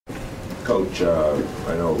Coach, I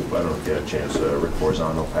don't know if you had a chance, Rick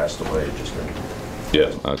Forzano passed away just in...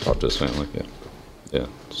 Yeah, I talked to his family, yeah. Yeah,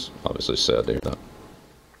 it's obviously sad to hear that.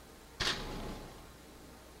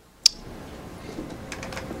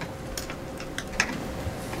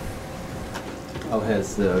 How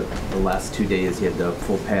has the last 2 days, you had the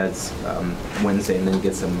full pads Wednesday and then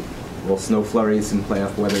get some little snow flurries and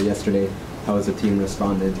playoff weather yesterday. How has the team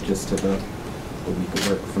responded just to the week of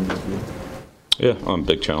work from you? Yeah,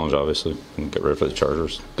 big challenge, obviously. Get ready for the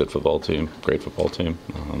Chargers. Good football team, great football team.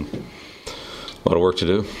 A lot of work to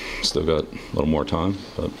do. Still got a little more time,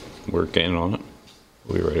 but we're gaining on it.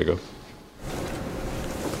 We'll be ready to go.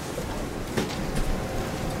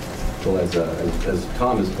 Well, as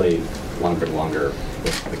Tom has played longer and longer,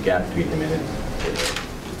 the gap between him and his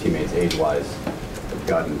teammates age-wise have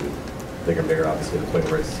gotten bigger and bigger, obviously, to the point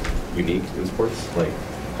where it's unique in sports. Like,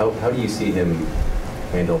 how do you see him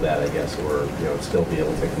handle that, I guess, or still be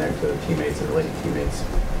able to connect to teammates and relate to teammates,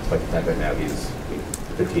 despite the fact that now he's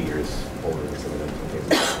 15 years older than some of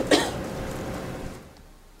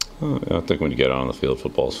them? I think when you get out on the field,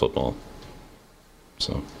 football is football.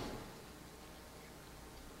 So,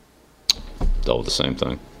 dealt with the same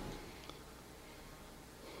thing.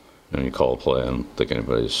 You call a play, I don't think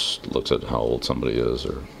anybody looks at how old somebody is,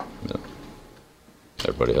 or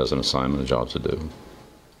everybody has an assignment, a job to do.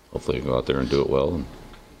 Hopefully you go out there and do it well and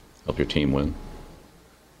help your team win.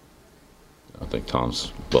 I think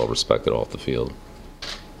Tom's well respected off the field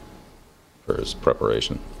for his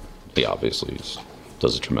preparation. He obviously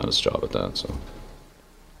does a tremendous job at that. So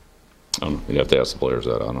I don't know. You'd have to ask the players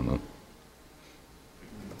that. I don't know.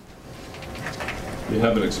 You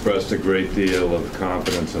haven't expressed a great deal of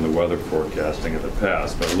confidence in the weather forecasting in the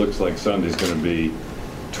past, but it looks like Sunday's going to be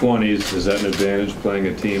 20s. Is that an advantage playing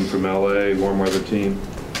a team from LA, warm weather team?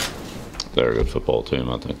 They're a good football team.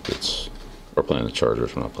 I think we're playing the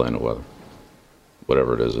Chargers. We're not playing the weather.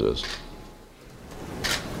 Whatever it is, it is.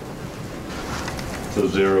 So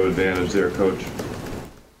zero advantage there, Coach?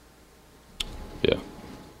 Yeah.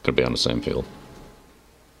 Could be on the same field.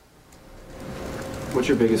 What's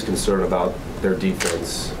your biggest concern about their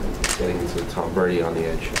defense getting into Tom Brady on the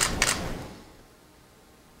edge?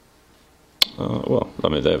 Well, I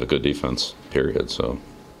mean, they have a good defense, period. So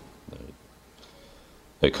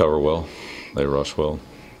they cover well, they rush well,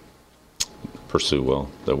 pursue well.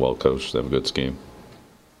 They're well coached. They have a good scheme.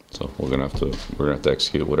 So we're gonna have to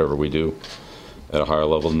execute whatever we do at a higher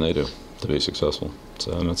level than they do to be successful.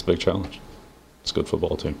 So and that's a big challenge. It's a good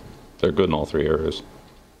football team. They're good in all three areas.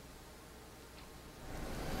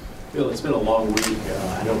 Bill, it's been a long week.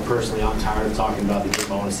 I know personally I'm tired of talking about the game.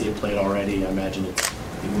 I want to see it played already. I imagine it's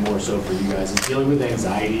even more so for you guys. Is dealing with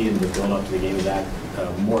anxiety and the build up to the game, is that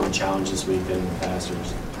more of a challenge this week than in the past, or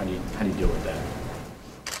how do you deal with that?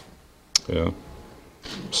 Yeah.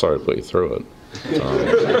 Sorry to put you through it.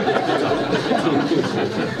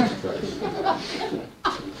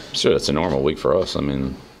 Sure, it's a normal week for us. I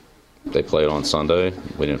mean, they played on Sunday.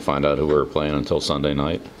 We didn't find out who we were playing until Sunday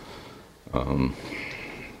night.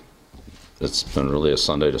 It's been really a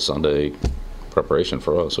Sunday to Sunday preparation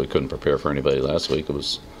for us. We couldn't prepare for anybody last week. It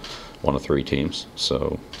was one of three teams.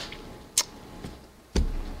 So,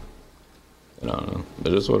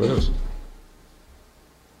 it is what it is.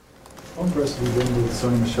 How impressed have you been with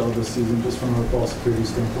Sonny Michel this season, just from a ball security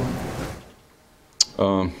standpoint?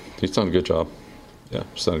 He's done a good job. Yeah,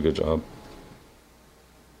 he's done a good job.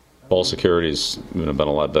 Ball security's been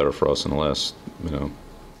a lot better for us in the last,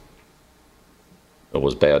 it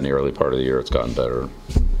was bad in the early part of the year. It's gotten better.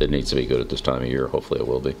 It needs to be good at this time of year. Hopefully it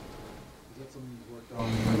will be. Is that something you've worked on,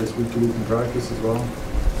 I guess, week to week in practice as well?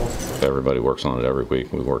 Everybody works on it every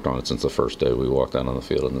week. We've worked on it since the first day we walked out on the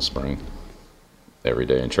field in the spring. Every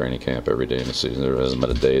day in training camp, every day in the season. There hasn't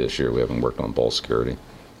been a day this year we haven't worked on ball security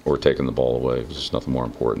or taking the ball away. There's nothing more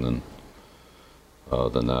important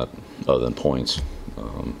than that, other than points.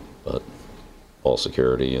 But ball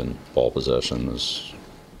security and ball possession is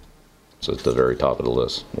at the very top of the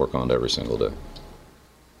list. Work on it every single day.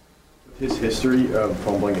 His history of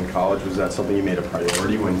fumbling in college, was that something you made a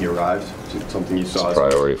priority when he arrived? Something you saw? It's a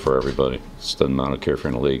priority for everybody. It doesn't matter if you're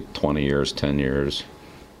in the league 20 years, 10 years,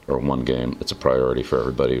 or one game. It's a priority for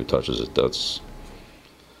everybody who touches it.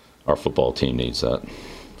 Our football team needs that.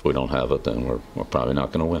 If we don't have it, then we're probably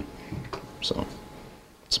not going to win. So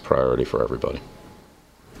it's a priority for everybody.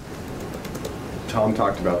 Tom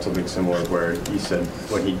talked about something similar where he said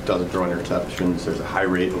when he doesn't throw interceptions, there's a high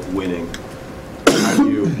rate of winning. How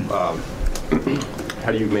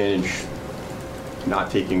do you manage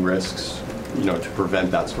not taking risks, to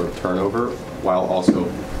prevent that sort of turnover, while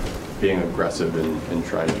also being aggressive and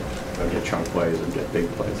trying to get chunk plays and get big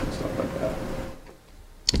plays and stuff like that?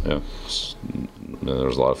 Yeah,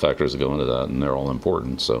 there's a lot of factors that go into that, and they're all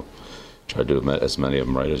important. So try to do as many of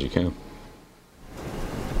them right as you can.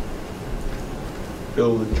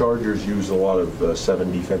 Bill, the Chargers used a lot of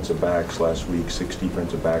 7 defensive backs last week, 6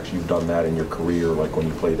 defensive backs. You've done that in your career, like when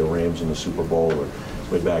you played the Rams in the Super Bowl or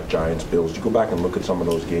way back Giants, Bills. Did you go back and look at some of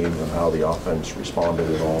those games and how the offense responded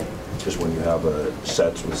at all, just when you have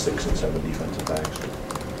sets with 6 and 7 defensive backs?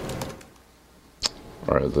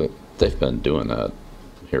 All right, they've been doing that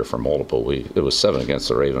here for multiple weeks. It was 7 against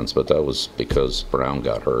the Ravens, but that was because Brown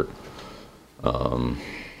got hurt.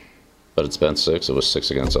 But it's been 6. It was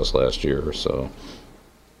 6 against us last year, so.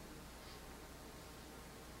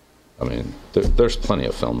 I mean, there's plenty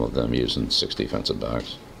of film of them using 6 defensive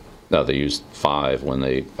backs. Now, they used 5 when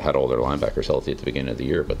they had all their linebackers healthy at the beginning of the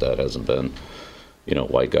year, but that hasn't been, you know,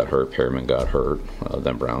 White got hurt, Perriman got hurt,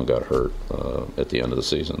 then Brown got hurt at the end of the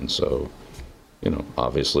season. So, you know,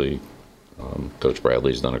 obviously, Coach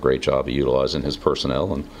Bradley's done a great job of utilizing his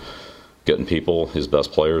personnel and getting people, his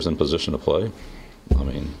best players, in position to play. I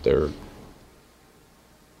mean, they've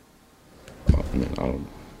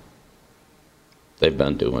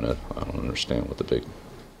been doing it. I don't understand what the big.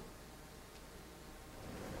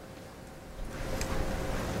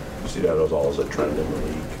 You see that as all as a trend in the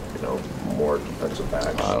league, you know, more defensive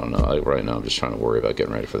backs? I don't know. Right now, I'm just trying to worry about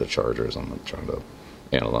getting ready for the Chargers. I'm not trying to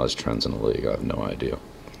analyze trends in the league. I have no idea.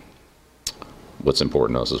 What's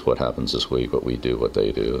important to us is what happens this week, what we do, what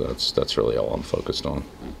they do. That's really all I'm focused on.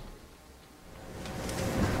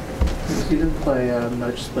 This season play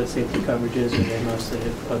not just split safety coverages, or they mostly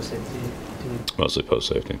post safety? Mostly post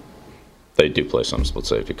safety. They do play some split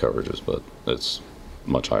safety coverages, but it's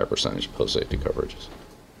much higher percentage of post safety coverages.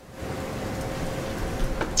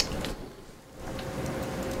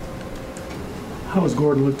 How has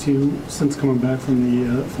Gordon looked to you since coming back from the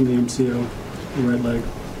MCO, the right leg?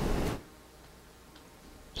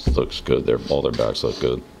 Looks good. All their backs look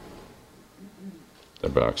good. Their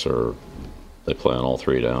backs they play on all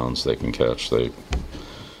 3 downs. They can catch. They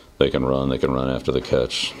can run. They can run after the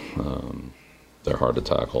catch. They're hard to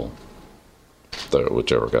tackle.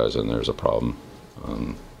 Whichever guy's in there is a problem.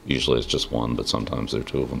 Usually it's just one, but sometimes there are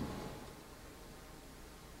 2 of them.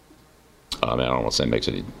 I mean, I don't want to say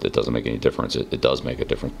it doesn't make any difference. It does make a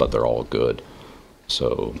difference, but they're all good.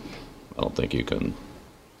 So I don't think you can.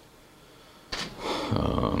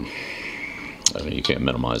 I mean, you can't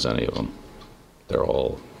minimize any of them. They're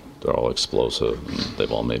all explosive. And they've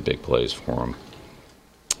all made big plays for them.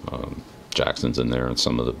 Jackson's in there in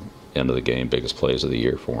some of the end of the game biggest plays of the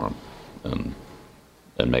year for him,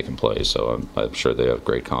 and making plays. So I'm sure they have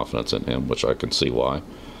great confidence in him, which I can see why.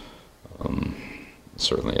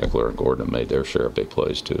 Certainly Eckler and Gordon have made their share of big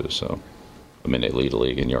plays too. So, I mean, they lead the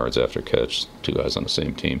league in yards after catch, 2 guys on the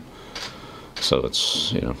same team. So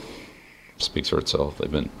it's, you know, speaks for itself. They've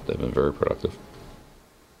been very productive.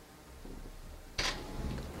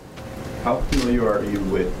 How familiar are you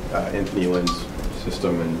with Anthony Lynn's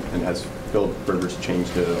system, and has Philip Rivers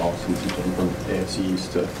changed it at all since he came from AFC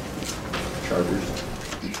East to Chargers?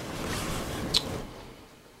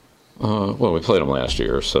 Well, we played him last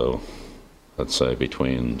year, so I'd say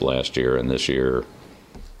between last year and this year,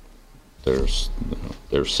 their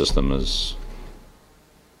system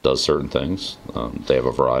does certain things. They have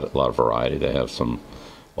a lot of variety. They have a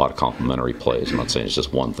lot of complementary plays. I'm not saying it's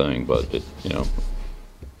just one thing, but it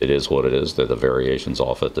is what it is. They're the variations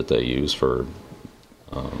off it that they use to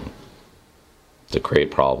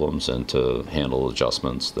create problems and to handle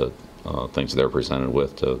adjustments that things they're presented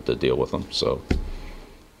with to deal with them. So,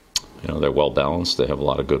 you know, they're well balanced. They have a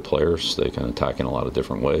lot of good players. They can attack in a lot of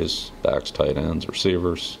different ways: backs, tight ends,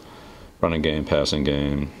 receivers, running game, passing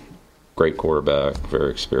game. Great quarterback, very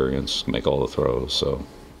experienced, make all the throws. So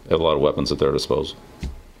they have a lot of weapons at their disposal.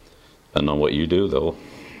 And on what you do, they'll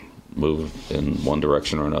move in one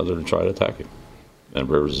direction or another to try to attack you. And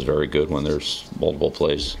Rivers is very good when there's multiple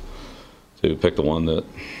plays to pick the one that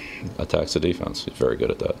attacks the defense. He's very good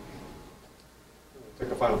at that. Take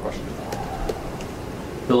a final question.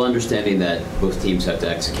 Bill, understanding that both teams have to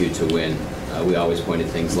execute to win, we always point at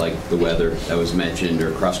things like the weather that was mentioned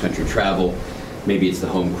or cross-country travel. Maybe it's the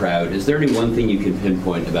home crowd. Is there any one thing you can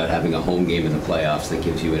pinpoint about having a home game in the playoffs that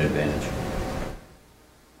gives you an advantage?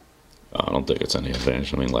 I don't think it's any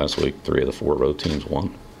advantage. I mean, last week, 3 of the 4 road teams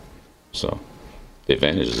won. So the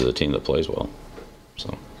advantage is the team that plays well.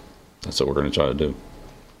 So that's what we're going to try to do.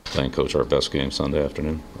 Play and coach our best game Sunday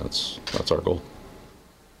afternoon. That's our goal.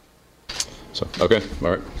 So, okay. All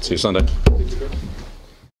right. See you Sunday.